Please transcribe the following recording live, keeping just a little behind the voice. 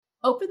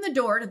Open the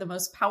door to the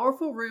most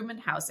powerful room in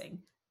housing,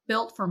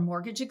 built for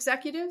mortgage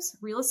executives,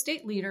 real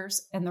estate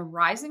leaders, and the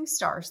rising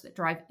stars that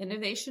drive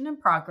innovation and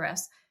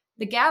progress.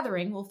 The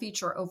gathering will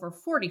feature over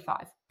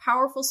 45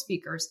 powerful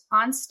speakers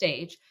on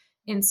stage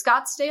in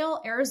Scottsdale,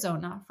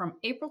 Arizona from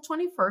April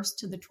 21st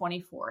to the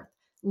 24th.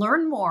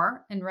 Learn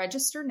more and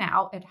register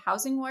now at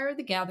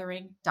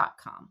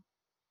housingwirethegathering.com.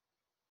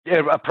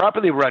 A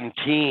properly run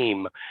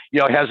team,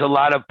 has a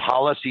lot of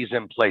policies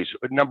in place.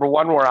 Number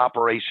one, we're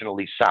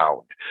operationally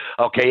sound.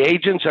 Okay,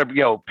 agents are,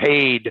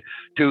 paid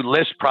to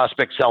list,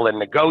 prospect, sell, and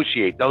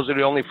negotiate. Those are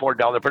the only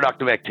 $4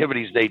 productive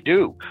activities they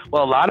do.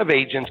 Well, a lot of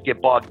agents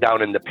get bogged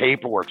down in the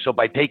paperwork. So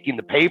by taking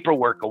the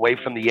paperwork away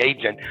from the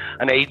agent,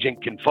 an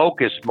agent can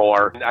focus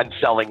more on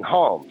selling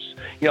homes.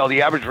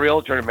 The average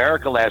realtor in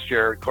America last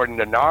year, according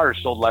to NAR,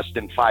 sold less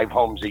than 5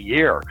 homes a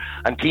year.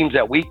 On teams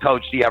that we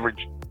coach, the average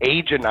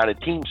agent on a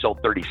team sold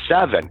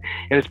 37. And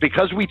it's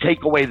because we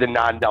take away the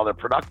non-dollar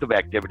productive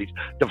activities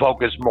to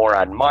focus more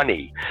on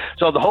money.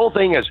 So the whole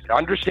thing is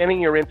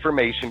understanding your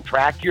information,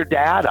 track your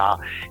data,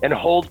 and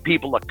hold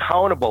people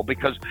accountable,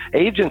 because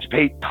agents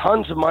pay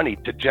tons of money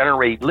to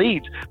generate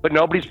leads, but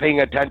nobody's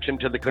paying attention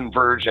to the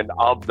conversion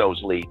of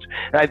those leads.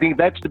 And I think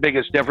that's the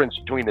biggest difference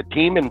between a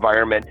team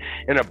environment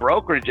and a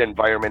brokerage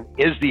environment,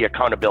 is the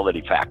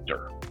accountability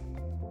factor.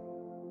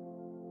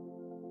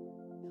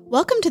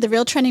 Welcome to the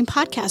Real Trending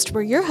Podcast,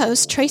 where your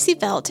host, Tracy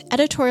Velt,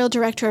 Editorial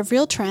Director of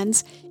Real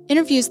Trends,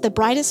 interviews the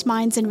brightest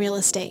minds in real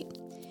estate.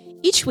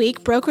 Each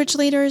week, brokerage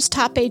leaders,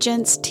 top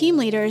agents, team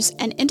leaders,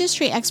 and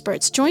industry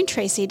experts join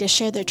Tracy to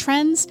share their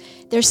trends,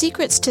 their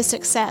secrets to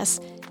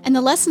success, and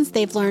the lessons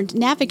they've learned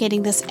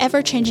navigating this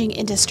ever-changing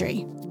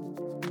industry.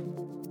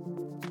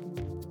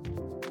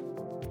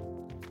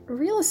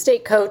 Real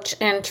estate coach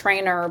and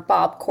trainer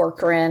Bob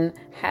Corcoran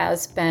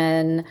has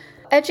been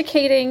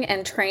educating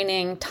and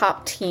training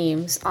top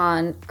teams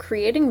on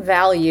creating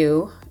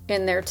value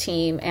in their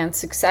team and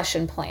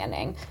succession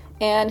planning.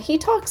 And he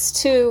talks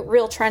to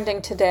Real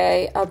Trending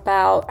today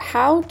about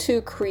how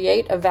to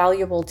create a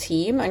valuable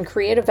team and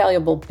create a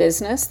valuable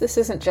business. This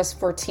isn't just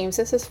for teams,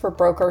 this is for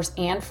brokers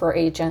and for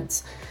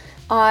agents,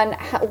 on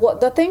what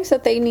the things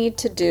that they need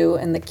to do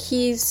and the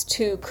keys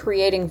to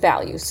creating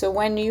value. So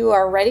when you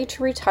are ready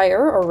to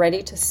retire or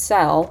ready to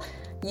sell,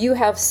 you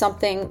have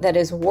something that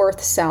is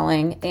worth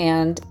selling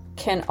and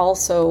can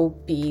also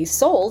be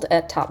sold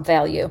at top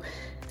value.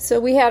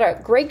 So we had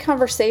a great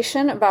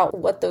conversation about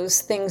what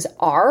those things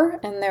are,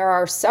 and there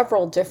are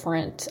several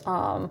different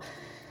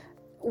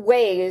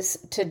ways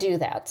to do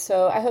that.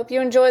 So I hope you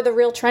enjoy the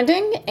Real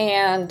Trending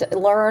and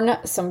learn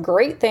some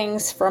great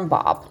things from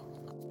Bob.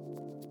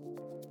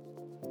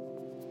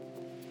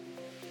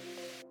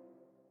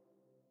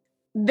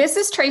 This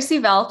is Tracy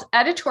Velt,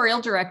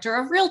 Editorial Director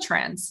of Real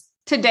Trends.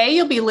 Today,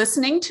 you'll be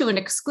listening to an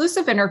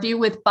exclusive interview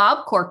with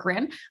Bob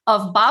Corcoran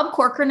of Bob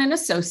Corcoran and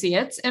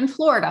Associates in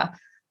Florida.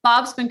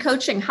 Bob's been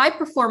coaching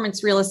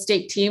high-performance real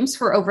estate teams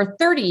for over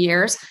 30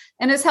 years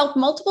and has helped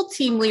multiple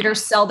team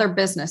leaders sell their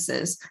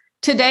businesses.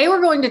 Today,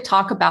 we're going to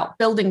talk about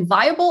building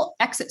viable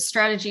exit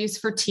strategies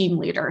for team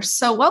leaders.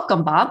 So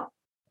welcome, Bob.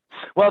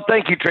 Well,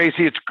 thank you,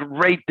 Tracy. It's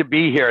great to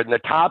be here. And the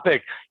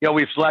topic,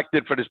 we've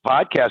selected for this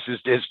podcast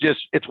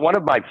it's one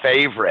of my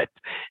favorite.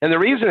 And the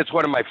reason it's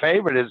one of my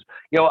favorite is,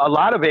 a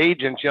lot of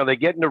agents, they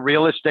get into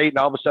real estate and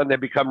all of a sudden they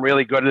become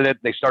really good at it.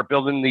 They start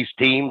building these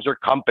teams or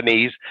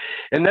companies,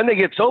 and then they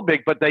get so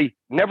big, but they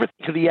never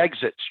think of the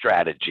exit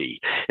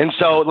strategy. And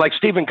so, like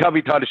Stephen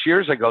Covey taught us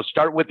years ago,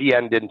 start with the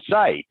end in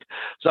sight.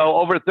 So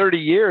over 30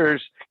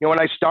 years, when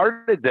I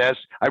started this,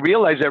 I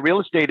realized that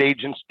real estate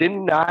agents did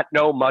not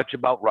know much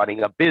about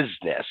running a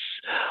business.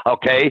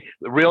 Okay.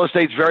 Real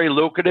estate's very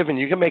lucrative and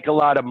you can make a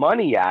lot of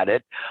money at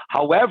it.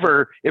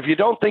 However, if you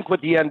don't think with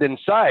the end in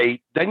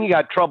sight, then you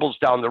got troubles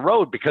down the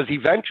road, because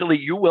eventually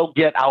you will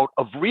get out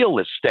of real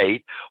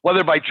estate,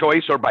 whether by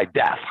choice or by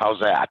death. How's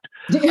that?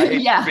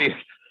 Yeah.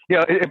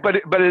 But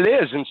it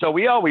is. And so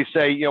we always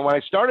say, when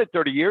I started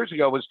 30 years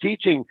ago, I was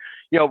teaching,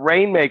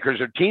 rainmakers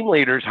or team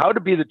leaders how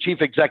to be the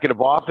chief executive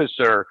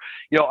officer,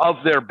 of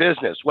their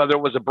business, whether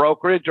it was a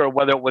brokerage or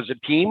whether it was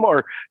a team,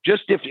 or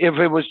just if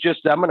it was just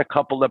them and a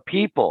couple of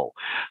people.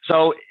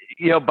 So,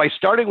 by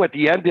starting with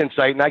the end in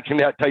sight, and I can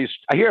tell you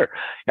here,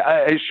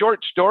 a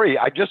short story.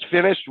 I just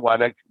finished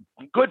one. A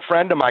good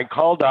friend of mine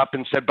called up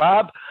and said,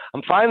 Bob,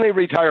 I'm finally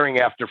retiring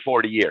after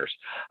 40 years.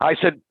 I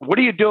said, what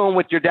are you doing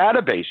with your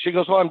database? She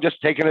goes, well, I'm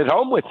just taking it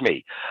home with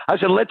me. I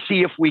said, let's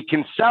see if we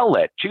can sell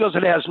it. She goes,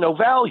 it has no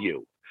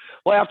value.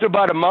 Well, after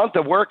about a month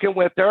of working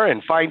with her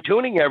and fine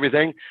tuning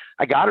everything,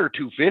 I got her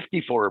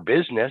 $250 for her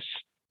business.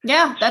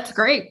 Yeah, that's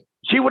great.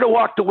 She would have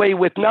walked away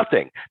with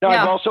nothing. Now,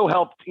 I've also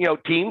helped,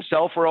 teams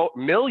sell for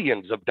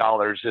millions of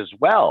dollars as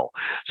well.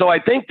 So I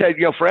think that,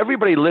 for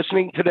everybody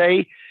listening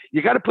today,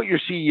 you got to put your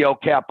CEO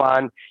cap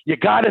on. You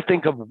got to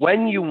think of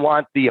when you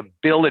want the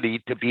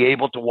ability to be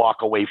able to walk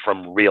away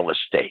from real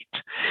estate.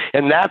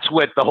 And that's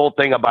what the whole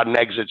thing about an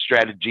exit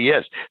strategy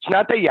is. It's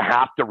not that you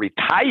have to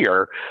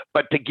retire,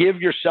 but to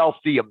give yourself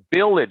the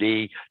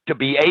ability to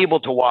be able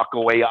to walk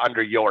away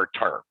under your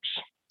terms.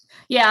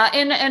 Yeah,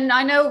 and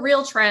I know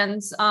Real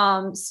Trends,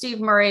 Steve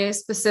Murray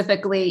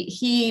specifically,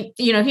 he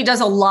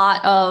does a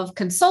lot of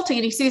consulting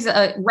and he sees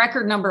a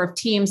record number of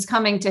teams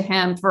coming to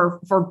him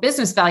for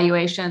business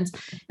valuations.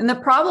 And the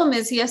problem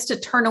is he has to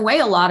turn away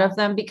a lot of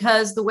them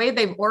because the way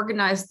they've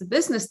organized the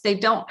business, they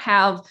don't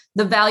have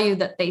the value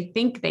that they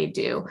think they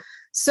do.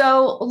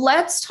 So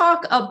let's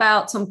talk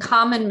about some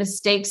common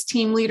mistakes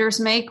team leaders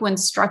make when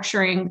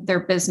structuring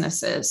their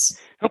businesses.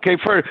 Okay,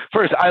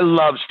 first, I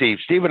love Steve.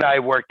 Steve and I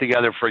worked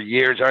together for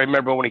years. I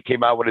remember when he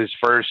came out with his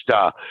first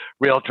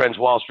Real Trends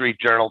Wall Street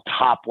Journal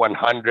Top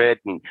 100,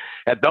 and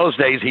at those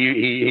days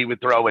he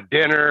would throw a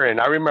dinner, and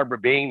I remember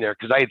being there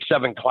because I had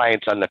 7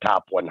 clients on the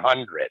Top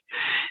 100,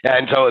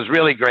 and so it was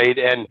really great.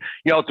 And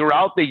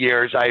throughout the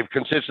years, I've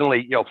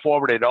consistently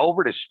forwarded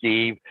over to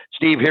Steve.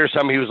 Steve, here's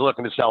somebody who's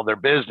looking to sell their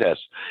business,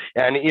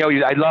 and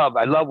I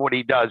love what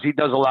he does. He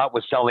does a lot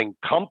with selling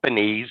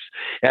companies,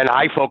 and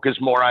I focus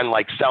more on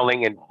like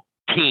selling and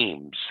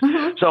teams.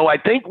 Mm-hmm. So I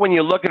think when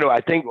you look at it, I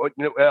think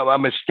a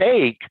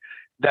mistake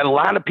that a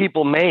lot of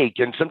people make,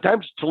 and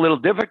sometimes it's a little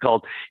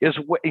difficult, is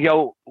what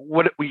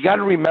we got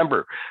to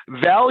remember.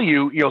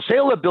 Value,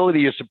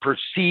 saleability is a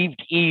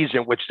perceived ease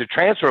in which the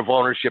transfer of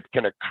ownership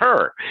can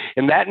occur,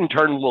 and that in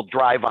turn will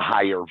drive a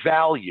higher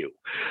value.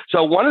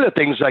 So one of the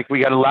things, like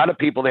we got a lot of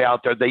people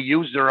out there, they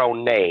use their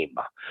own name.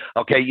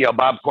 Okay,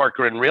 Bob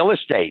Corcoran Real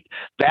Estate.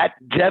 That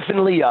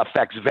definitely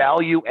affects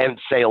value and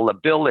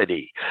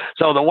saleability.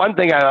 So the one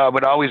thing I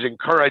would always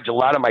encourage a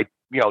lot of my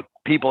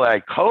people that I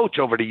coach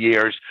over the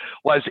years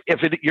was, if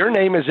your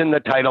name is in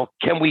the title,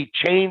 can we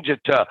change it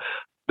to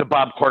the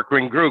Bob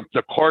Corcoran Group,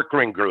 the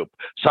Corcoran Group,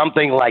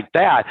 something like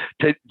that,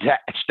 to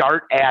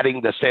start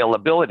adding the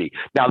saleability.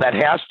 Now, that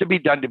has to be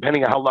done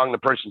depending on how long the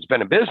person's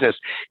been in business.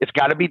 It's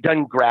got to be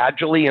done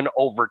gradually and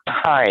over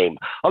time.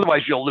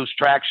 Otherwise, you'll lose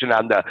traction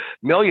on the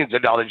millions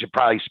of dollars you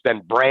probably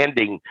spend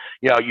branding,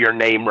 your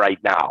name right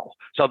now.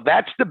 So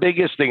that's the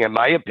biggest thing, in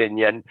my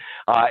opinion,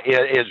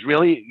 is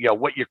really,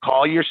 what you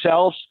call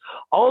yourselves.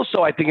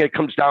 Also, I think it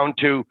comes down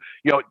to,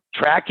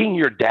 tracking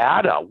your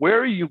data. Where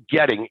are you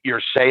getting your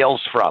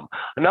sales from?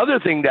 Another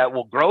thing that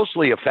will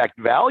grossly affect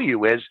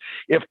value is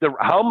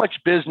how much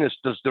business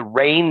does the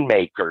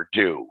rainmaker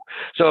do?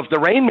 So if the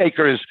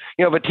rainmaker is,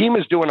 if a team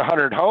is doing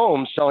 100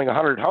 homes, selling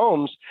 100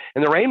 homes,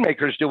 and the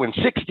rainmaker is doing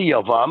 60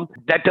 of them,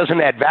 that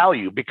doesn't add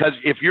value, because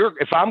if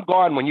I'm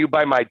gone when you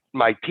buy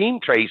my team,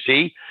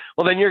 Tracy,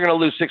 well, then you're going to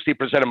lose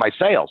 60% of my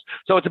sales.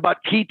 So it's about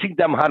teaching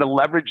them how to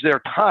leverage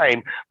their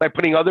time by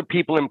putting other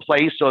people in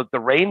place so that the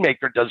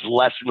rainmaker does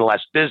less and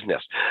less business.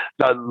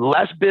 The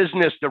less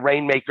business the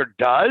rainmaker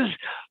does,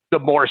 the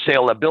more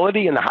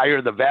saleability and the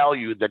higher the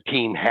value the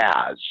team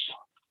has.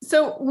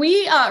 So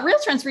we, Real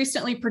Trends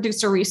recently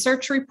produced a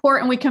research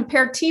report, and we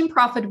compared team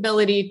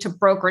profitability to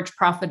brokerage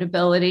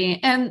profitability.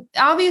 And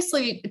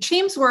obviously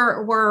teams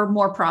were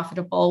more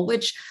profitable,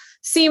 which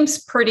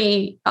seems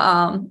pretty,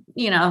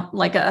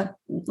 like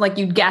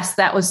you'd guess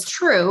that was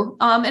true.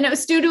 And it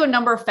was due to a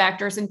number of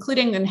factors,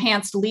 including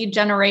enhanced lead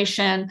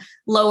generation,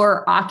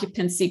 lower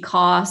occupancy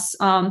costs.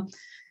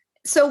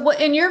 So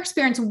in your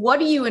experience,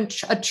 what do you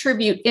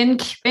attribute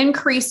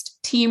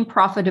increased team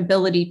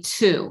profitability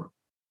to?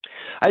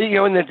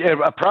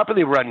 A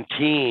properly run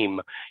team,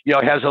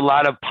 has a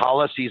lot of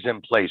policies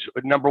in place.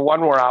 Number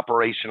one, we're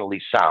operationally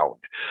sound.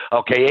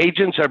 Okay,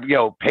 agents are,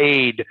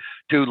 paid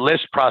to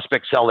list,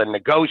 prospect, sell, and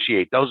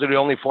negotiate. Those are the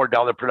only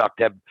 $4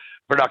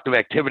 productive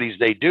activities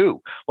they do.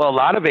 Well, a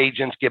lot of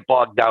agents get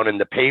bogged down in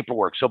the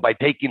paperwork. So by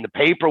taking the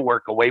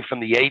paperwork away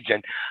from the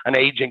agent, an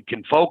agent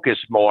can focus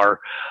more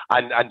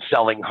on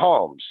selling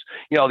homes.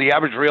 The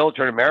average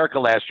realtor in America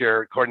last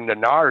year, according to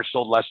NAR,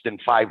 sold less than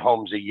 5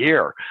 homes a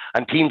year.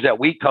 On teams that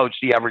we coach,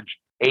 the average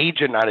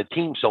agent on a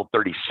team sold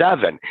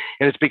 37. And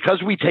it's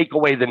because we take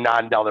away the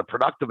non-dollar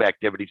productive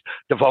activities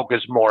to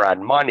focus more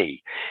on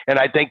money. And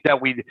I think that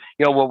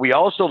what we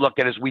also look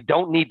at is we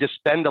don't need to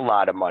spend a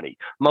lot of money.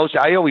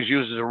 I always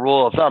use as a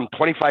rule of thumb,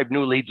 25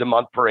 new leads a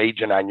month per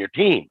agent on your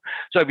team.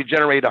 So if you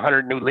generate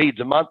 100 new leads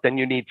a month, then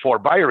you need 4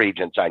 buyer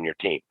agents on your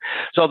team.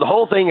 So the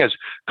whole thing is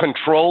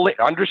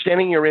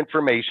understanding your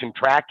information,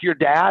 track your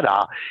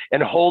data,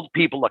 and hold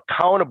people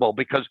accountable,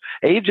 because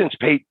agents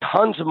pay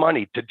tons of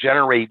money to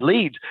generate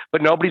leads,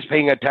 but nobody's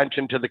paying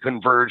attention to the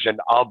conversion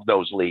of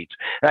those leads.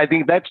 And I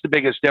think that's the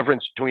biggest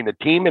difference between a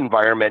team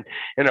environment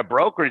and a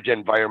brokerage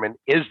environment,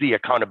 is the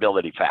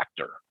accountability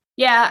factor.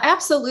 Yeah,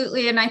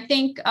 absolutely. And I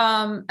think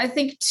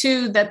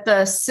too, that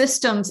the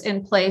systems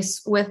in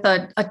place with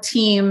a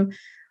team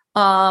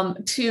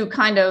to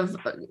kind of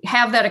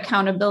have that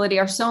accountability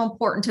are so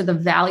important to the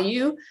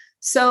value.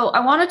 So I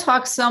want to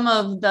talk some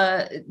of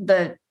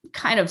the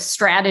kind of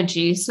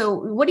strategy. So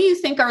what do you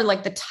think are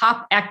like the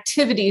top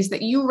activities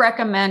that you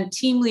recommend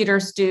team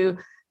leaders do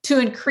to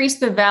increase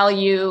the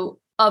value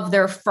of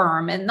their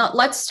firm? And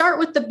let's start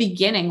with the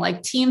beginning,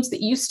 like teams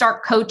that you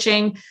start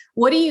coaching.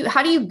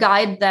 How do you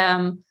guide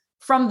them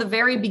from the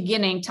very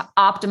beginning to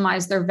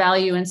optimize their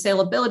value and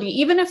saleability,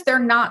 even if they're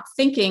not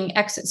thinking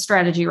exit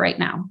strategy right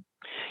now?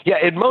 Yeah,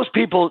 and most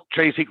people,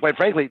 Tracy, quite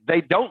frankly,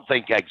 they don't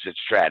think exit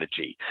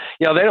strategy.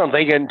 They don't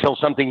think it until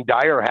something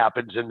dire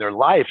happens in their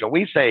life. And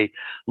we say,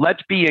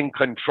 let's be in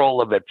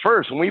control of it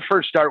first. When we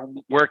first start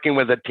working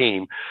with a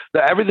team,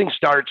 everything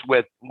starts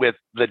with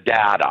the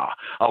data.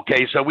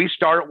 Okay, so we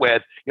start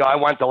with, I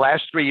want the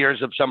last 3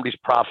 years of somebody's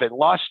profit and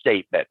loss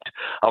statement.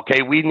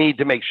 Okay, we need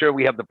to make sure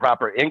we have the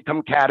proper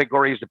income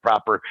categories, the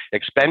proper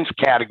expense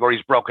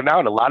categories broken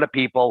down. A lot of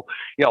people,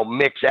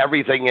 mix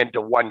everything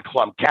into one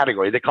clump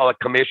category. They call it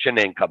commission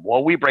income.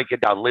 Well, we break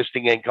it down: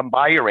 listing income,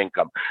 buyer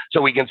income,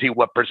 so we can see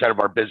what percent of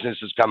our business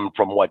is coming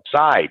from what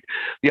side.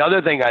 The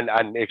other thing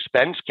on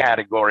expense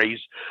categories,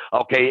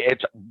 okay,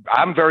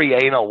 I'm very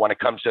anal when it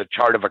comes to a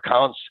chart of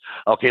accounts,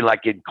 okay,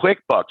 like in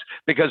QuickBooks,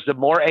 because the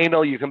more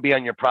anal you can be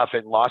on your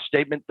profit and loss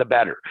statement, the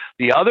better.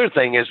 The other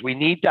thing is we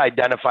need to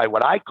identify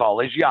what I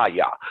call as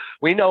yaya.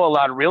 We know a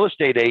lot of real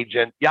estate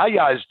agents,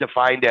 yaya is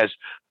defined as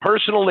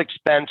personal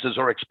expenses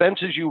or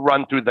expenses you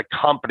run through the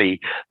company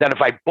that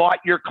if I bought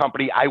your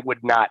company, I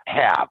would not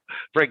have.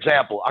 For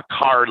example, a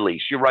car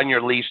lease. You run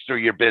your lease through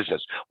your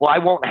business. Well, I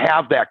won't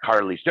have that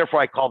car lease.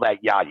 Therefore, I call that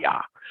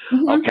yaya.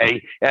 Mm-hmm.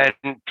 Okay.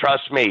 And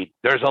trust me,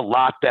 there's a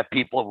lot that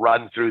people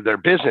run through their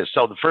business.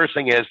 So the first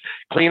thing is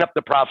clean up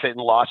the profit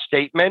and loss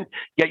statement,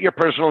 get your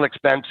personal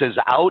expenses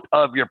out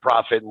of your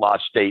profit and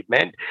loss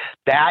statement.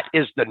 That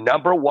is the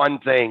number one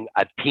thing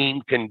a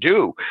team can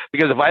do.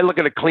 Because if I look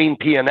at a clean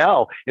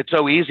P&L, it's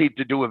so easy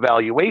to do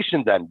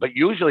evaluation then, but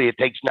usually it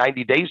takes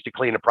 90 days to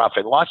clean a profit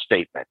and loss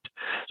statement.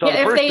 So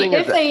yeah,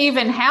 if they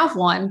even have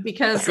one,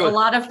 because a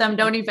lot of them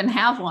don't even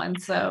have one.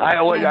 So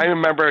I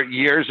remember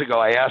years ago,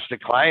 I asked a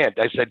client,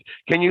 I said,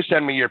 can you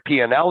send me your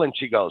P&L? And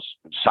she goes,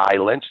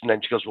 silence. And then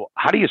she goes, well,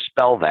 how do you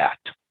spell that?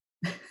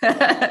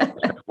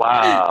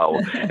 Wow.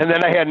 And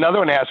then I had another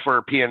one ask for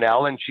her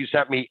P&L, and she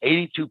sent me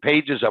 82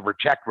 pages of her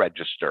check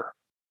register.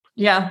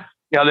 Yeah.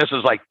 This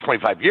is like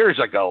 25 years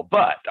ago,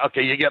 but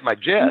okay, you get my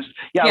gist.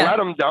 Yeah, a lot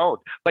of them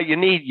don't, but you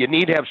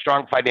need to have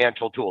strong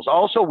financial tools.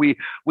 Also, we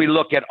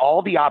look at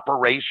all the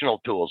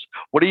operational tools.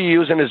 What are you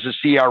using as a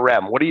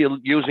CRM? What are you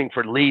using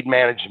for lead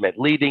management,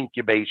 lead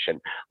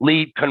incubation,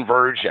 lead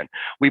conversion?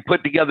 We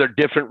put together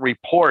different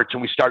reports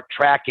and we start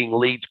tracking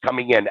leads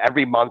coming in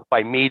every month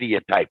by media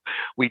type.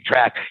 You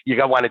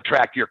want to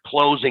track your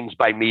closings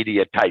by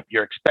media type,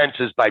 your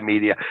expenses by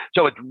media.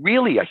 So it's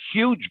really a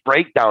huge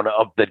breakdown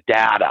of the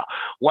data.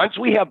 Once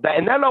we have that,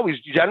 and that always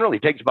generally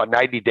takes about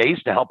 90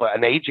 days to help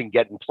an agent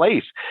get in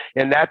place.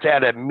 And that's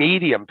at a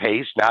medium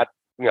pace, not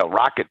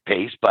rocket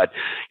pace. But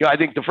I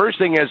think the first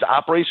thing is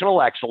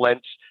operational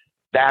excellence.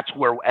 That's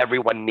where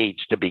everyone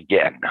needs to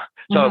begin.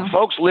 So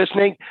folks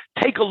listening,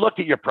 take a look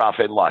at your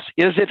profit and loss.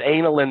 Is it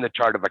anal in the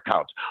chart of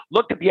accounts?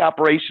 Look at the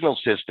operational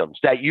systems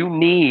that you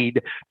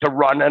need to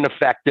run an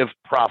effective,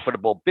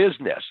 profitable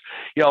business.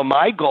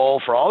 My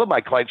goal for all of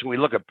my clients, when we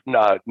look at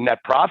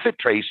net profit,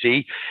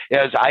 Tracy,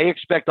 is I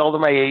expect all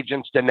of my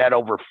agents to net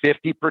over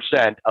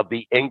 50% of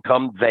the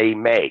income they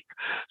make.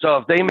 So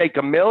if they make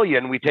 $1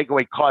 million, we take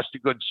away cost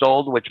of goods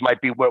sold, which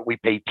might be what we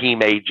pay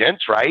team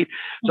agents, right?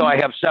 So I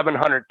have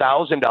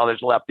 $700,000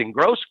 left in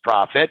gross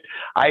profit.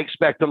 I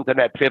expect them to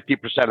net 50%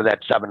 of that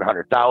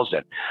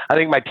 $700,000. I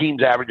think my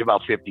teams average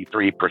about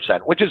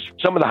 53%, which is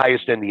some of the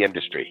highest in the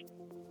industry.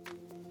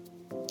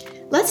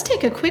 Let's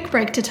take a quick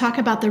break to talk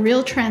about the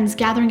Real Trends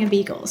Gathering of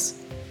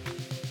Eagles.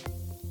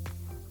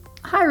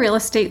 Hi, real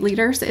estate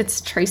leaders.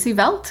 It's Tracy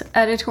Velt,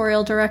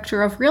 Editorial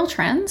Director of Real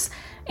Trends.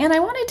 And I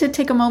wanted to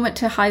take a moment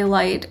to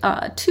highlight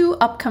 2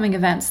 upcoming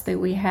events that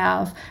we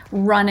have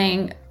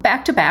running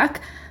back to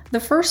back. The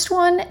first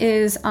one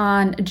is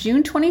on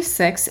June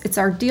 26th. It's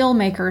our Deal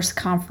Makers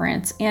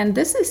Conference. And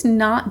this is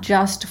not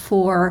just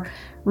for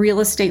real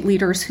estate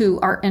leaders who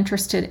are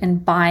interested in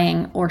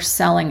buying or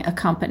selling a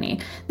company.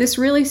 This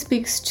really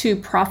speaks to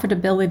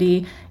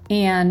profitability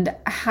and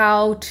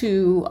how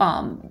to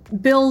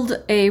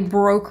build a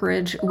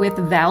brokerage with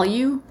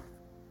value.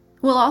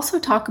 We'll also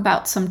talk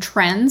about some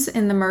trends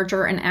in the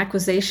merger and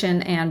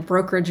acquisition and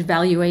brokerage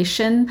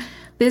valuation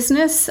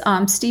business.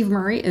 Steve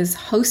Murray is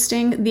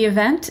hosting the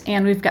event,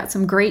 and we've got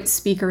some great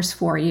speakers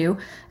for you.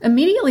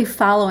 Immediately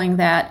following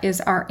that is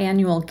our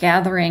annual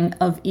Gathering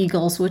of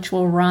Eagles, which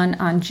will run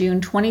on June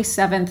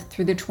 27th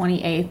through the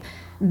 28th.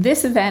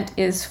 This event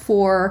is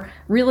for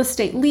real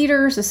estate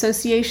leaders,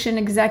 association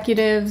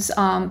executives,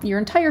 your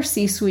entire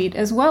C-suite,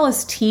 as well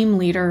as team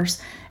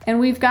leaders. And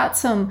we've got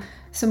some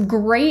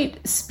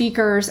great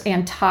speakers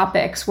and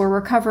topics where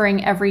we're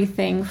covering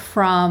everything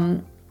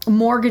from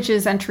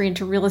mortgages, entry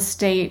into real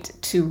estate,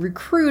 to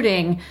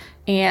recruiting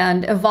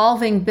and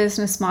evolving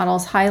business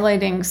models,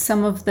 highlighting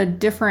some of the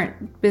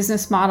different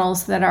business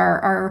models that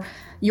are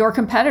your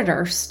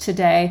competitors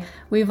today.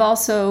 We've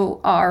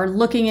also are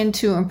looking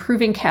into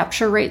improving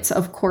capture rates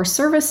of core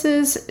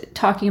services,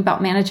 talking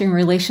about managing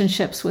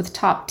relationships with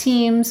top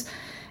teams,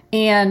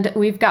 and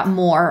we've got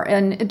more.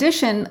 In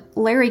addition,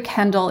 Larry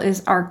Kendall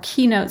is our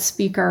keynote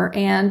speaker,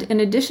 and in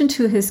addition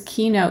to his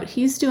keynote,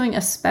 he's doing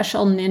a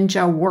special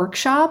ninja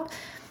workshop.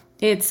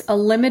 It's a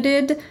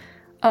limited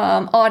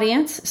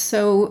audience.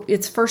 So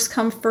it's first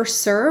come,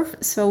 first serve.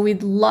 So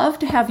we'd love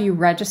to have you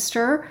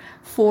register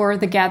for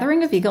the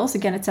Gathering of Eagles.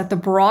 Again, it's at the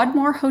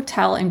Broadmoor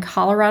Hotel in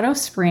Colorado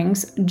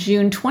Springs,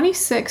 June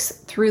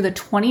 26th through the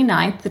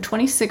 29th. The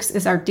 26th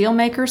is our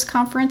Dealmakers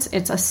Conference.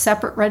 It's a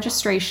separate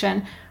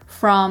registration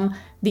from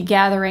the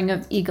Gathering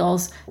of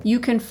Eagles. You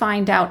can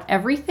find out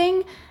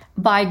everything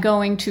by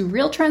going to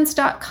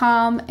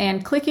realtrends.com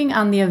and clicking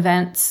on the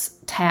events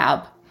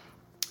tab.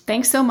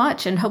 Thanks so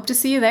much and hope to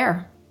see you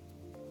there.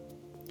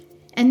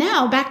 And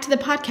now back to the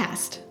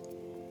podcast.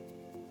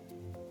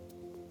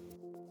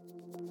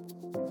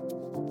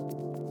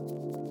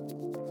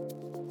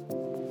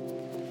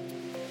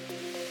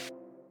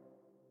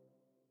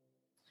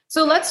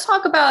 So let's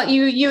talk about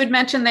you. You had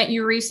mentioned that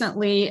you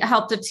recently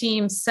helped a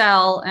team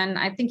sell, and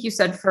I think you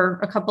said for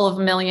a couple of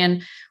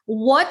million.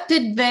 What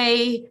did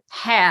they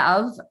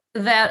have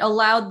that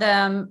allowed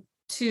them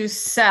to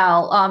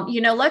sell?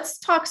 Let's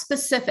talk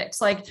specifics.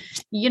 Like,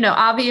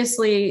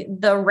 obviously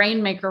the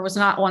Rainmaker was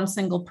not one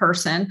single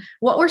person.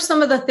 What were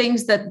some of the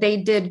things that they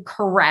did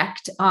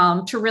correct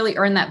to really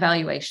earn that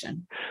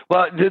valuation?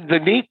 Well, the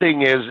neat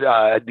thing is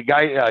the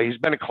guy, he's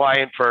been a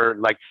client for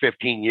like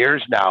 15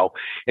 years now,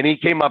 and he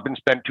came up and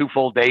spent 2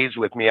 full days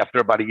with me after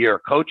about a year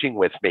of coaching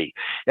with me.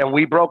 And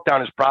we broke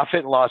down his profit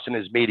and loss and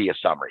his media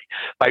summary.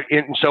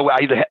 And so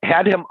I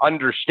had him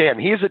understand.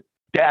 He's a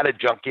data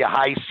junkie, a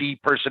high C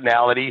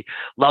personality,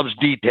 loves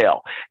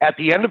detail. At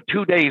the end of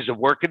 2 days of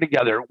working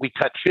together, we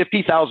cut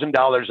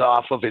 $50,000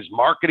 off of his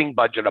marketing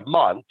budget a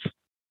month.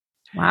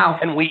 Wow.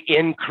 And we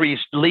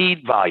increased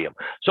lead volume.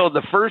 So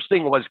the first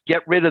thing was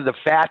get rid of the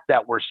fat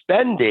that we're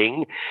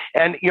spending.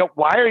 And,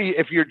 why are you,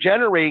 if you're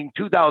generating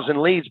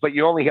 2,000 leads, but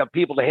you only have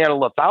people to handle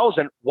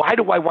 1,000, why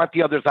do I want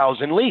the other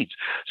 1,000 leads?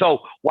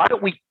 So why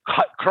don't we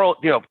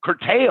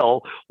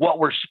curtail what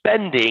we're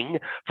spending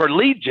for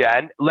lead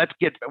gen? Let's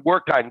get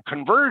work on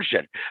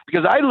conversion.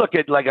 Because I look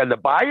at like on the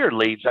buyer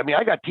leads. I mean,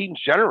 I got teams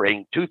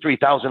generating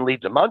 2,000-3,000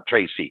 leads a month,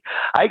 Tracy.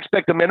 I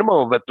expect a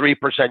minimum of a 3%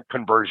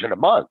 conversion a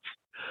month.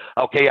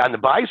 Okay, on the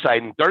buy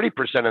side and 30%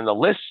 on the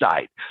list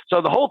side.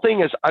 So the whole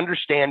thing is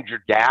understand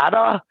your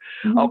data,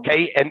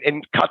 okay,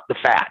 and cut the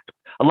fat.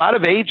 A lot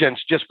of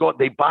agents just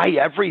they buy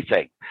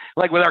everything.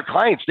 Like with our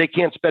clients, they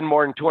can't spend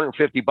more than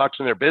 $250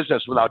 in their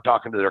business without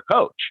talking to their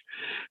coach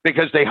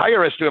because they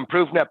hire us to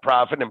improve net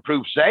profit,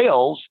 improve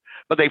sales,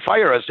 but they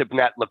fire us if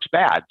net looks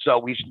bad. So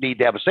we need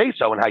to have a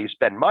say-so in how you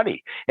spend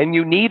money. And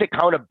you need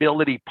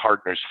accountability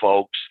partners,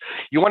 folks.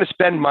 You want to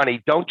spend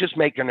money, don't just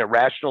make an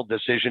irrational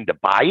decision to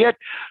buy it.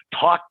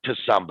 Talk to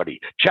somebody.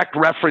 Check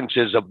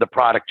references of the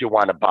product you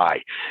want to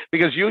buy.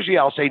 Because usually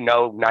I'll say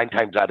no 9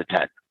 times out of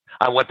 10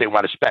 on what they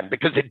want to spend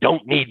because they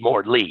don't need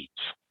more leads.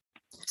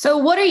 So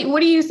what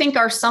do you think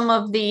are some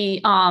of the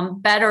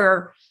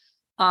better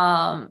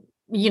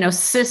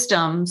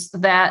systems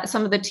that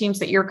some of the teams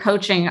that you're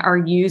coaching are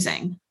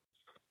using?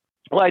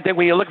 Well, I think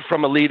when you look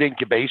from a lead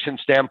incubation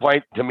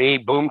standpoint, to me,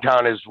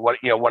 Boomtown is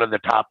one of the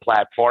top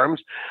platforms.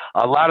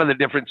 A lot of the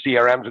different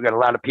CRMs, we've got a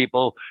lot of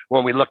people,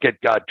 when we look at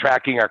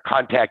tracking our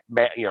contacts,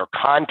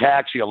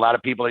 a lot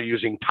of people are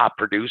using Top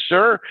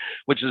Producer,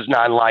 which is an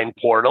online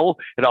portal.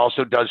 It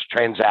also does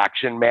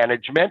transaction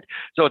management.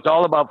 So it's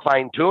all about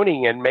fine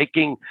tuning and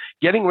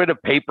getting rid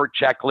of paper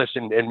checklists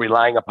and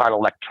relying upon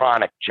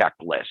electronic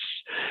checklists.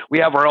 We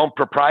have our own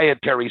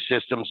proprietary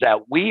systems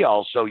that we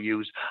also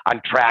use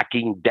on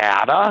tracking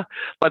data.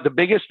 But the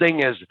biggest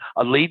thing is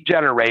a lead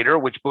generator,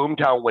 which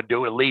Boomtown would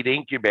do, a lead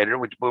incubator,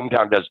 which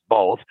Boomtown does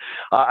both.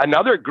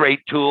 Another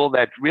great tool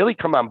that's really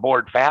come on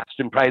board fast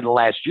in probably the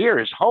last year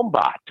is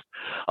HomeBot.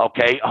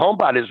 Okay,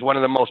 HomeBot is one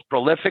of the most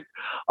prolific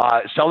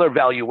seller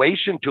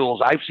valuation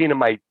tools I've seen in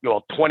my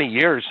 20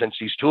 years since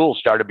these tools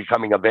started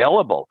becoming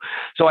available.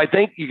 So I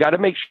think you got to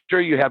make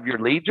sure you have your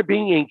leads are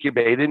being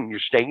incubated and you're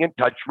staying in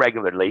touch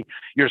regularly.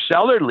 Your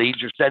seller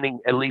leads, you're sending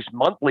at least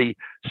monthly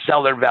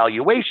seller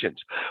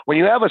valuations. When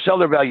you have a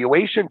seller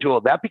valuation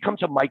tool, that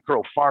becomes a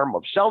micro farm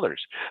of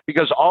sellers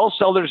because all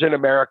sellers in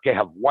America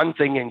have one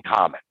thing in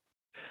common.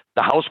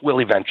 The house will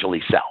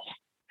eventually sell.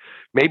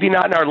 Maybe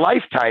not in our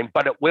lifetime,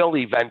 but it will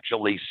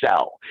eventually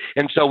sell.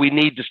 And so we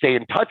need to stay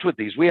in touch with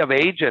these. We have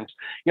agents,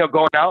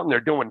 going out and they're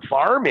doing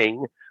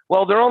farming.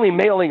 Well, they're only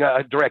mailing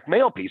a direct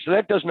mail piece. So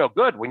that does no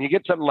good. When you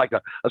get something like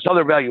a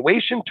seller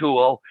valuation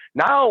tool,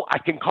 now I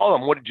can call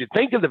them, what did you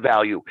think of the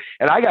value?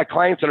 And I got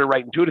clients that are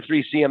writing 2 to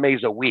 3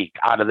 CMAs a week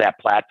out of that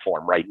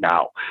platform right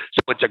now. So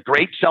it's a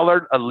great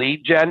seller, a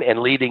lead gen and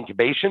lead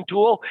incubation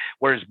tool,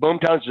 whereas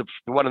Boomtown's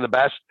one of the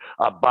best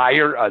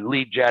buyer,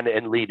 lead gen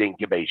and lead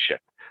incubation.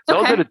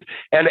 Those are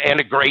and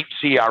a great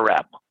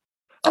CRM.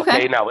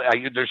 Okay. Now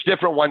there's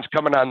different ones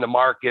coming on the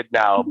market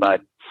now,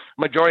 but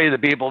majority of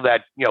the people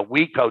that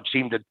we coach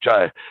seem to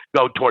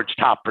go towards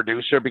Top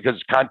Producer because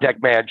it's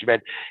contact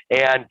management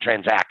and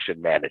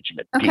transaction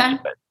management piece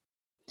of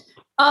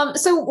it.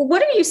 So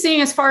what are you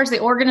seeing as far as the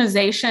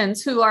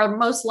organizations who are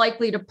most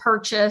likely to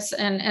purchase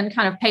and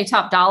kind of pay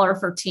top dollar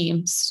for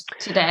teams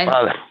today?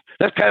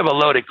 That's kind of a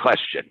loaded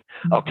question.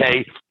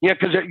 Okay.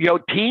 Because,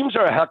 teams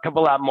are a heck of a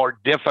lot more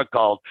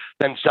difficult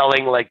than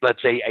selling, like,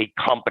 let's say, a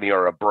company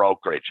or a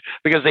brokerage,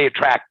 because they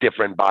attract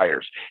different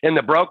buyers. In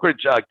the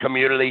brokerage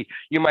community,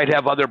 you might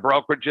have other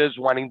brokerages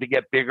wanting to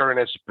get bigger in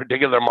a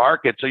particular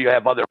market. So you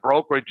have other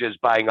brokerages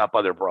buying up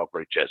other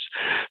brokerages.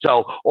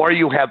 So, or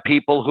you have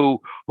people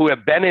who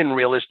have been in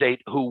real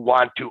estate who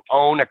want to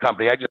own a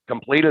company. I just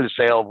completed a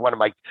sale of one of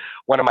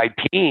my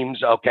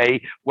teams,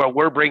 okay, where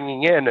we're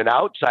bringing in an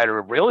outsider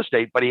of real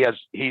estate, but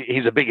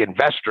he's a big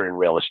investor in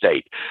real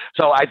estate.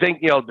 So I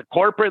think,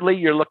 corporately,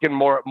 you're looking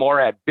more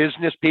at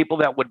business people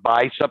that would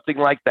buy something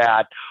like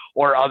that,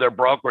 or other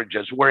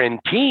brokerages, where in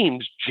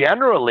teams,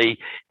 generally,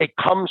 it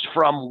comes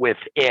from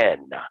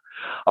within.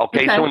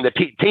 Okay. So in the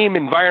team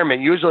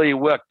environment, usually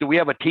do we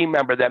have a team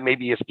member that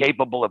maybe is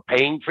capable of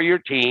paying for your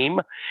team,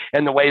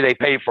 and the way they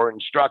pay for it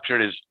and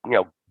structured is,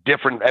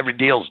 different. Every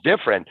deal's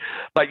different,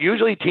 but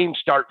usually teams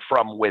start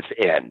from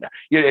within.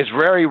 It's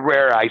very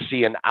rare I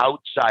see an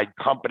outside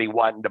company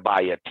wanting to buy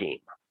a team.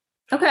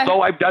 Okay.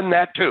 So I've done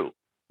that too.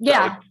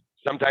 Yeah. So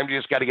sometimes you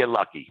just got to get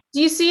lucky.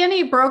 Do you see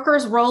any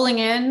brokers rolling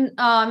in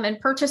and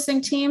purchasing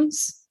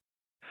teams?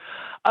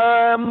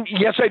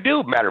 Yes, I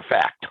do. Matter of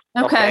fact.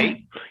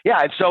 Okay.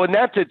 Yeah. So, and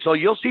that's it. So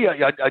you'll see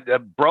a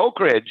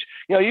brokerage,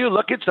 you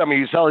look at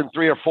somebody who's selling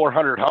 300 or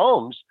 400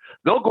 homes,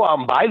 they'll go out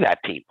and buy that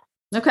team.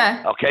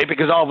 Okay.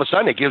 Because all of a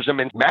sudden it gives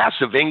them a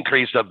massive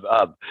increase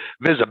of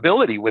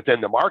visibility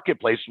within the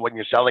marketplace when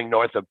you're selling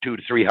north of 200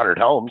 to 300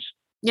 homes.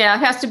 Yeah, it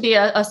has to be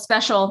a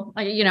special,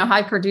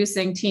 high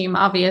producing team,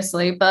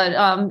 obviously, but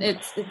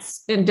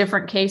it's in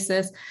different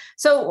cases.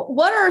 So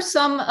what are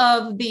some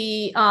of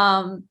the,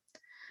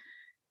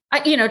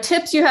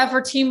 tips you have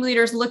for team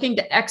leaders looking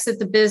to exit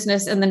the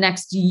business in the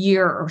next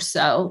year or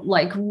so?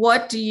 Like,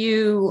 what do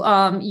you,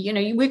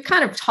 we've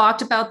kind of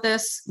talked about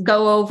this,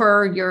 go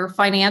over your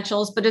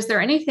financials, but is there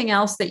anything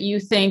else that you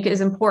think is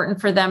important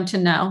for them to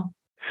know?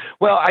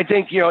 Well, I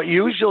think,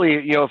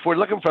 usually, if we're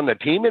looking from the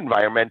team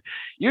environment,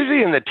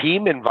 usually in the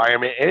team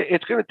environment,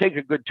 it's going to take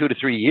a good 2 to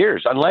 3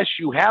 years, unless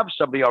you have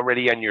somebody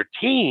already on your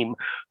team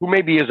who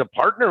maybe is a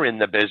partner in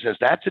the business.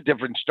 That's a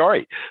different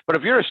story. But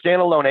if you're a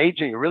standalone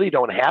agent, you really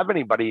don't have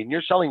anybody, and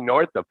you're selling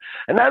north of,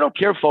 and I don't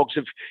care, folks,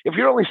 if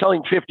you're only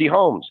selling 50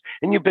 homes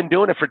and you've been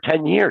doing it for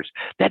 10 years,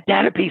 that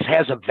database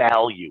has a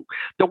value.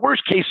 The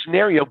worst case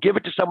scenario, give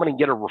it to someone and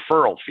get a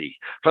referral fee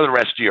for the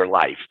rest of your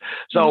life.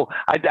 So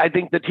I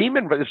think the team,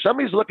 if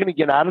somebody's looking to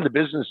get out of the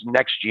business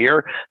next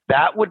year,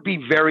 that would be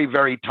very,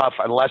 very tough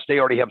unless they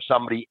already have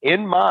somebody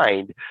in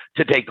mind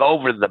to take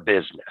over the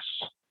business.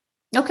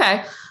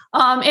 Okay.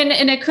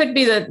 And it could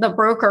be that the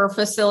broker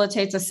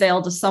facilitates a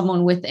sale to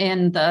someone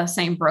within the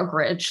same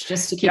brokerage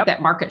just to keep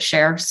that market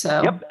share.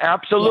 So,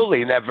 absolutely.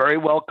 Yeah. And that very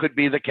well could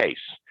be the case.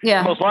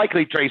 Yeah. Most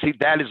likely, Tracy,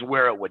 that is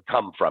where it would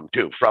come from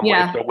too,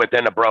 if they're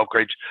within a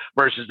brokerage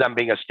versus them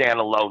being a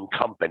standalone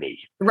company.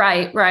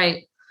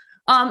 Right.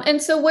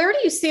 And so where do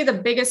you see the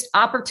biggest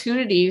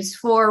opportunities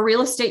for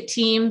real estate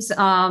teams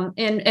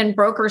and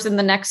brokers in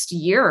the next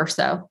year or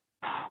so?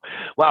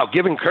 Wow,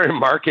 given current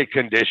market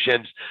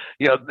conditions,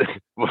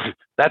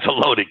 that's a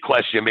loaded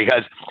question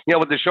because,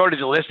 with the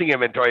shortage of listing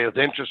inventory, with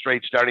interest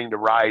rates starting to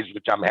rise,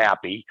 which I'm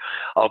happy,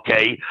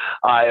 okay,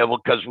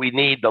 because we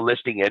need the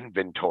listing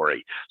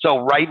inventory.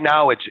 So right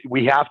now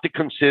we have to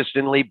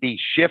consistently be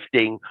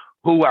shifting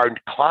who our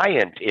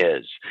client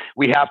is.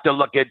 We have to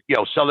look at,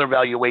 seller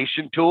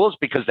valuation tools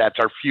because that's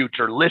our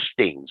future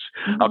listings.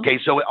 Mm-hmm. Okay.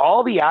 So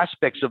all the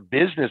aspects of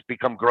business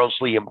become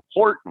grossly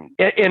important,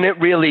 and it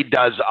really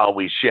does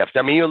always shift.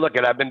 I mean, you look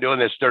at, I've been doing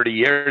this 30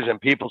 years and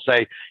people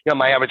say,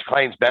 my average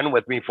client's been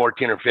with me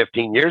 14 or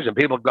 15 years. And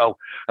people go,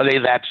 are they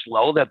that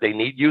slow that they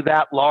need you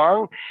that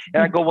long?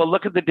 And I go, well,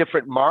 look at the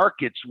different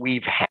markets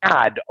we've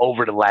had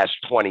over the last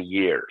 20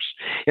 years.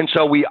 And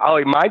so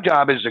my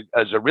job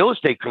as a real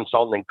estate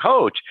consultant and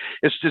coach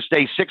is to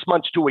stay 6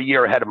 months to a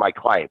year ahead of my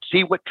clients,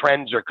 see what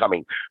trends are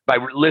coming by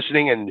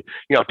listening and,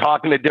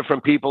 talking to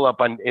different people up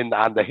on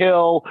the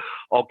hill.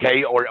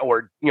 Okay.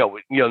 Or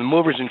the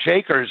movers and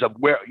shakers of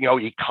where,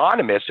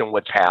 economists and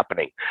what's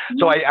happening. Mm-hmm.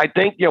 So I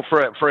think,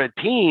 for a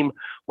team,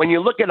 when you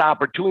look at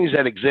opportunities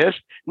that exist,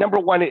 number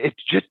one,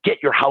 it's just get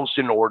your house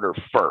in order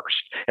first.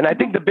 And I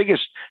think the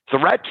biggest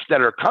threats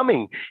that are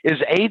coming is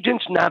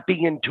agents not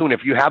being in tune.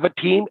 If you have a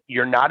team,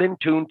 you're not in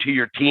tune to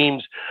your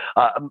team's,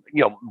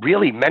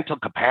 really mental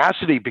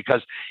capacity,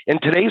 because in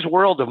today's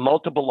world of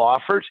multiple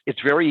offers,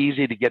 it's very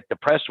easy to get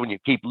depressed when you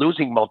keep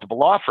losing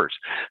multiple offers.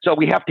 So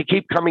we have to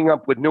keep coming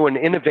up with new and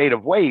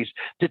innovative ways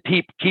to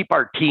keep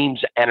our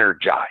teams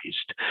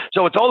energized.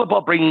 So it's all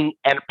about bringing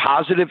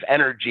positive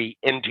energy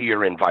into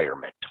your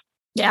environment.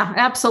 Yeah,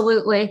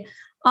 absolutely.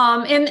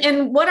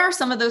 And what are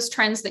some of those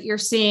trends that you're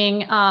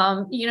seeing,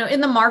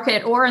 in the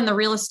market or in the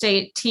real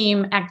estate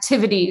team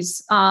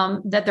activities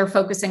that they're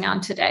focusing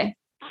on today?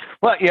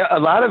 Well, a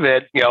lot of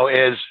it,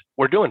 is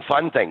we're doing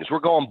fun things. We're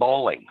going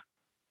bowling.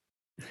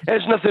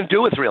 It has nothing to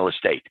do with real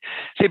estate.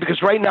 See,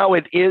 because right now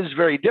it is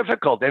very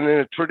difficult. And in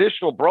a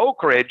traditional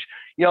brokerage,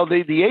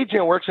 the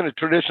agent works in a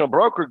traditional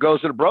broker,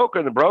 goes to the broker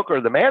and the broker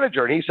or the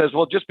manager, and he says,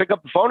 well, just pick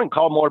up the phone and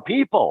call more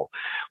people.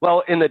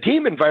 Well, in the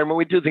team environment,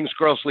 we do things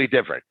grossly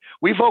different.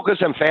 We focus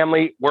on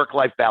family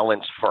work-life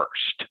balance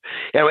first.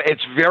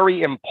 It's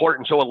very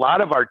important. So a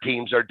lot of our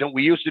teams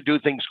we used to do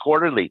things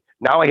quarterly.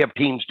 Now I have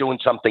teams doing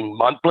something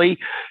monthly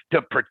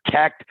to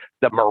protect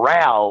the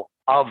morale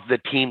of the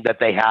team that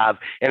they have,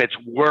 and it's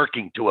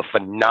working to a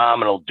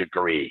phenomenal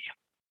degree.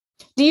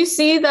 Do you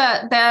see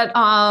that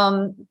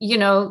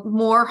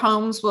more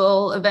homes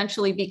will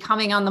eventually be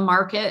coming on the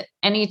market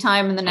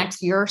anytime in the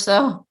next year or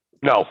so?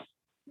 No.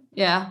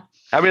 Yeah.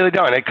 I really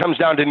don't. It comes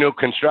down to new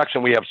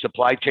construction. We have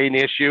supply chain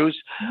issues.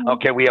 Mm-hmm.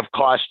 Okay, we have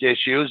cost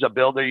issues. A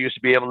builder used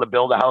to be able to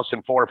build a house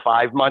in 4 or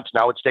 5 months.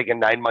 Now it's taking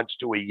 9 months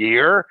to a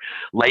year.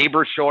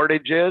 Labor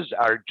shortages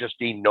are just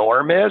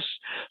enormous.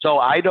 So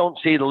I don't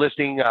see the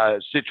listing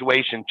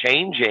situation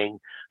changing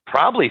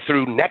probably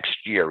through next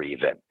year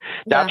even.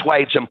 That's why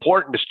it's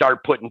important to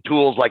start putting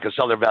tools like a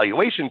seller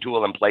valuation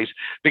tool in place,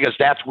 because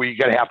that's where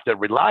you're going to have to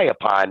rely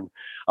upon,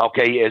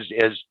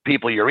 is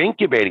people you're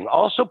incubating.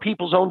 Also,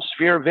 people's own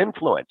sphere of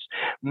influence.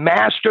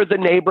 Master the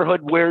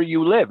neighborhood where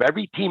you live.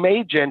 Every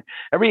agent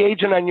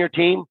on your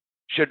team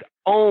should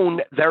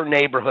own their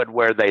neighborhood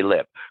where they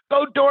live.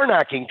 Go door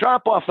knocking,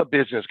 drop off a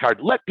business card,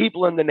 let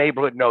people in the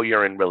neighborhood know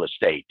you're in real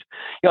estate.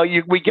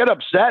 We get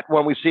upset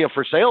when we see a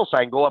for sale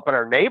sign go up in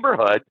our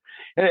neighborhood.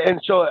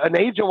 And so an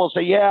agent will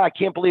say, yeah, I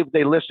can't believe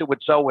they listed with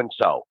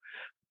so-and-so.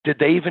 Did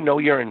they even know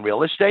you're in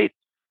real estate?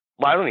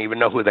 Well, I don't even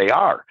know who they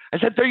are. I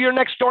said, they're your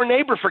next door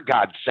neighbor, for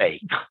God's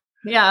sake.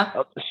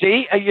 Yeah.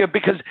 See,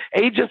 because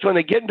agents, when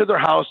they get into their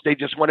house, they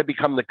just want to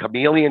become the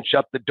chameleon,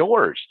 shut the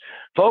doors.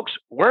 Folks,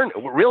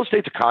 real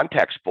estate's a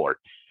contact sport.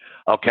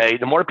 Okay.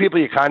 The more people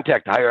you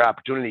contact, the higher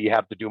opportunity you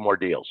have to do more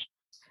deals.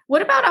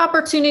 What about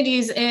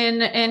opportunities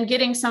in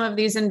getting some of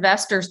these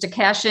investors to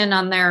cash in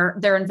on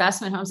their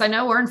investment homes? I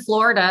know we're in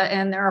Florida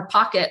and there are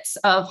pockets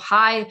of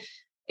high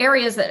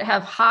areas that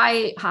have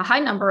a high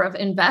number of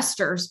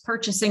investors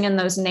purchasing in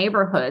those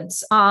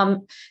neighborhoods.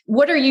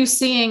 What are you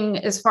seeing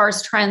as far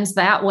as trends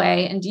that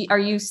way? And are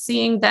you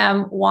seeing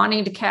them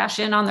wanting to cash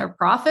in on their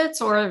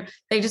profits, or are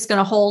they just going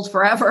to hold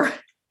forever?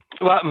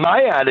 Well,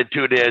 my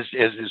attitude is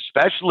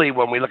especially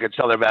when we look at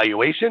seller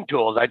valuation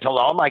tools, I tell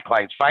all my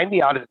clients, find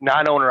the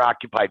non-owner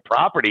occupied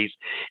properties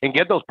and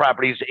get those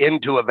properties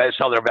into a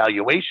seller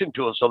valuation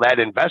tool so that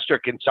investor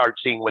can start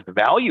seeing what the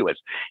value is.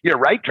 You're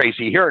right,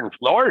 Tracy, here in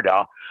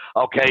Florida.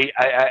 Okay.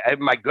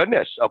 My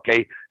goodness.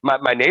 Okay.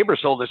 My neighbor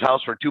sold his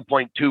house for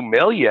 $2.2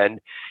 million.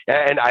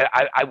 And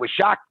I was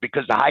shocked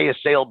because the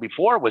highest sale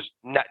before was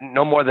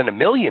no more than $1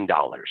 million.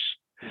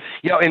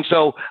 And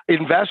so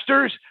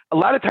investors, a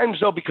lot of times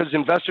though, because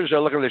investors are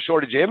looking at the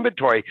shortage of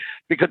inventory,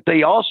 because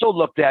they also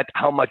looked at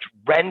how much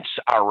rents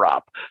are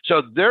up.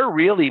 So they're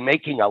really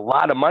making a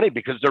lot of money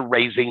because they're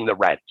raising the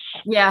rents.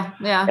 Yeah.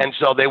 Yeah. And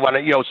so they want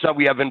to, so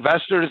we have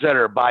investors that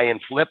are buy and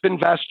flip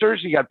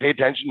investors. You got to pay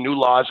attention, new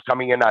laws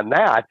coming in on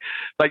that.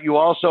 But you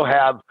also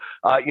have,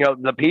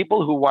 the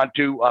people who want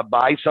to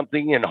buy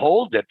something and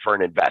hold it for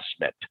an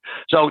investment.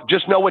 So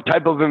just know what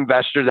type of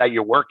investor that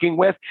you're working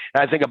with.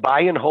 And I think a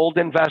buy and hold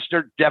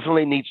investor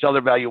definitely needs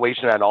seller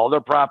valuation on all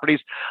their properties.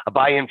 A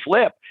buy and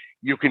flip,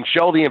 you can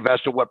show the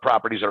investor what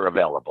properties are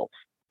available.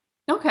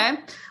 Okay.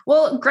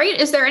 Well, great.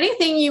 Is there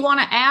anything you want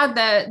to add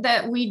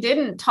that we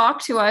didn't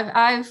talk to?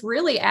 I've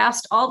really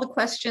asked all the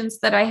questions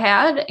that I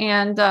had.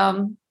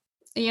 And,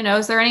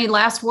 is there any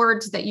last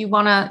words that you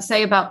want to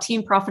say about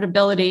team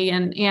profitability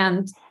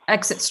and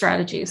exit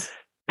strategies?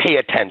 Pay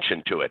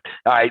attention to it.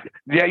 All right.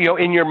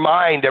 In your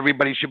mind,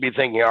 everybody should be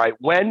thinking, all right,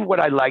 when would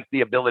I like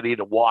the ability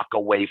to walk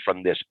away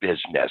from this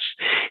business?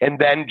 And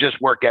then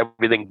just work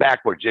everything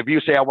backwards. If you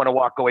say, I want to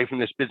walk away from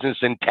this business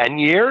in 10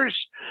 years,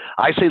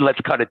 I say, let's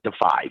cut it to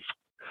 5.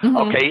 Mm-hmm.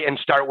 Okay. And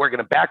start working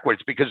it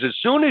backwards, because as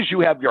soon as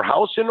you have your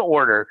house in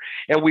order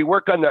and we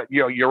work on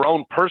your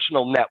own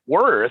personal net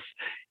worth,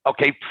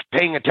 okay,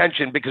 paying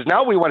attention, because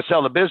now we want to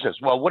sell the business.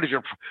 Well, what does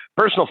your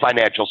personal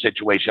financial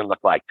situation look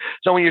like?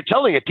 So when you're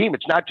telling a team,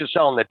 it's not just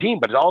selling the team,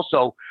 but it's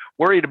also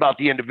worried about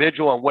the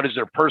individual and what does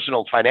their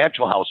personal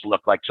financial house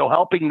look like. So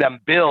helping them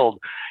build,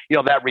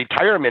 that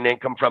retirement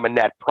income from a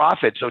net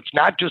profit. So it's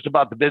not just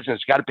about the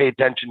business. You got to pay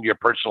attention to your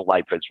personal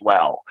life as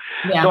well.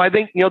 Yeah. So I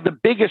think, the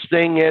biggest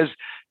thing is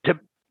to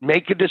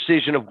make a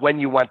decision of when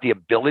you want the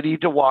ability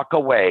to walk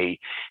away,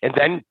 and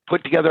then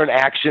put together an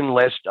action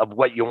list of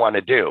what you want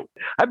to do.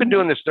 I've been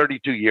doing this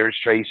 32 years,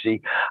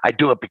 Tracy. I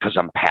do it because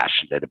I'm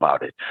passionate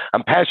about it.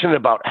 I'm passionate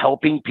about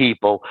helping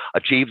people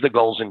achieve the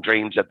goals and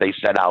dreams that they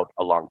set out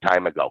a long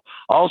time ago.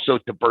 Also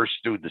to burst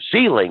through the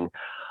ceiling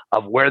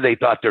of where they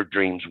thought their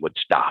dreams would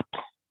stop.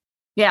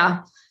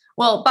 Yeah.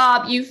 Well,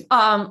 Bob, you've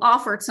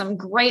offered some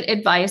great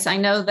advice. I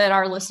know that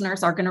our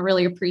listeners are going to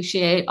really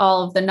appreciate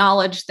all of the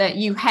knowledge that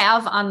you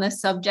have on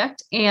this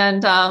subject.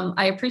 And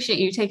I appreciate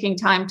you taking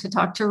time to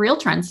talk to Real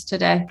Trends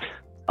today.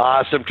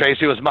 Awesome,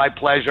 Tracy. It was my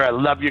pleasure. I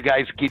love you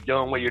guys. Keep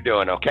doing what you're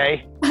doing,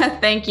 okay?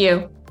 Thank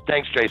you.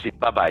 Thanks, Tracy.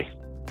 Bye-bye.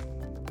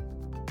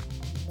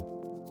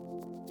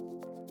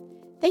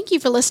 Thank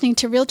you for listening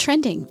to Real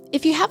Trending.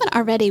 If you haven't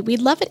already,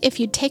 we'd love it if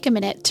you'd take a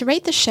minute to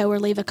rate the show or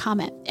leave a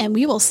comment, and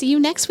we will see you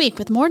next week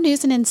with more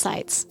news and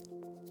insights.